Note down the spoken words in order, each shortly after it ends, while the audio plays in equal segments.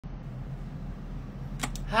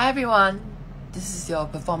Hi everyone, this is your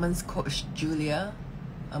performance coach Julia.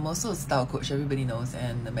 I'm also a style coach, everybody knows,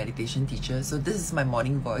 and a meditation teacher. So this is my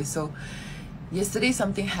morning voice. So yesterday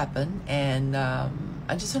something happened, and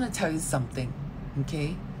I just want to tell you something,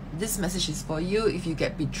 okay? This message is for you if you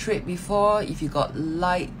get betrayed before, if you got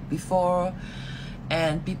lied before,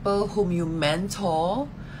 and people whom you mentor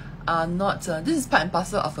are not, this is part and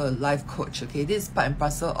parcel of a life coach, okay? This is part and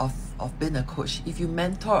parcel of being a coach. If you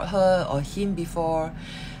mentored her or him before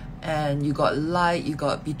and you got lied, you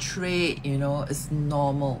got betrayed, you know, it's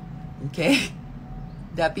normal, okay?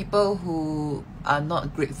 There are people who are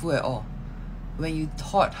not grateful at all. When you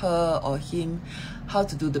taught her or him how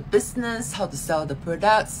to do the business, how to sell the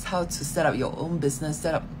products, how to set up your own business,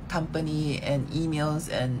 set up company and emails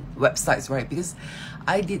and websites, right? Because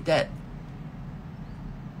I did that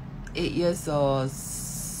 8 years or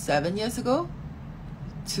 7 years ago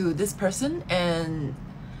to this person, and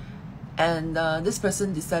this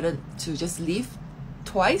person decided to just leave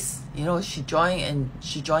twice. You know, she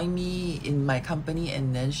joined me in my company,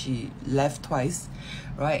 and then she left twice,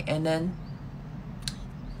 right? And then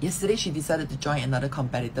yesterday she decided to join another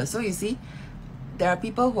competitor. So you see, there are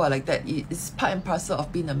people who are like that. It's part and parcel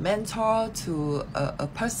of being a mentor to a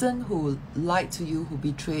person who lied to you, who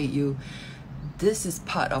betrayed you. This is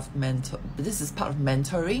part of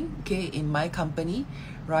mentoring, okay, in my company,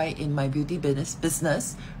 right, in my beauty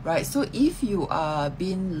business, right? So if you are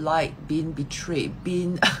being lied, being betrayed,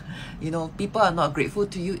 being you know, people are not grateful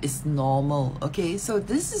to you, it's normal, okay? So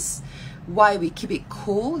this is why we keep it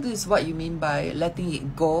cool. This is what you mean by letting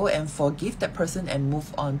it go and forgive that person and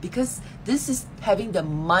move on, because this is having the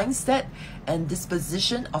mindset and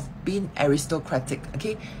disposition of being aristocratic,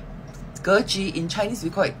 okay? 格局, in Chinese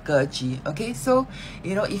we call it 格局, okay? So,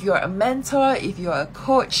 you know, if you're a mentor, if you're a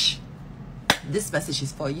coach, this message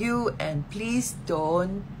is for you, and please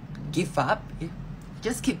don't give up.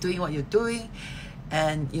 Just keep doing what you're doing,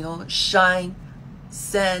 and, you know, shine,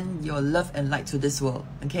 send your love and light to this world,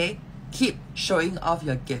 okay? Keep showing off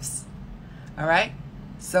your gifts, all right?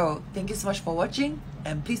 So thank you so much for watching,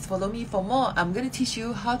 and please follow me for more. I'm going to teach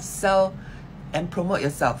you how to sell and promote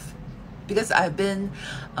yourself, because I've been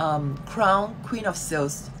crowned Queen of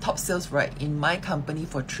Sales, top sales right in my company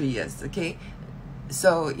for 3 years, okay?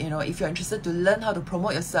 So, you know, if you're interested to learn how to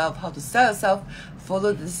promote yourself, how to sell yourself,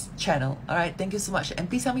 follow this channel, all right? Thank you so much, and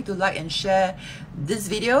please help me to like and share this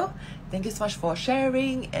video. Thank you so much for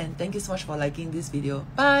sharing, and thank you so much for liking this video.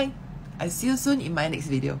 Bye! I'll see you soon in my next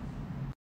video.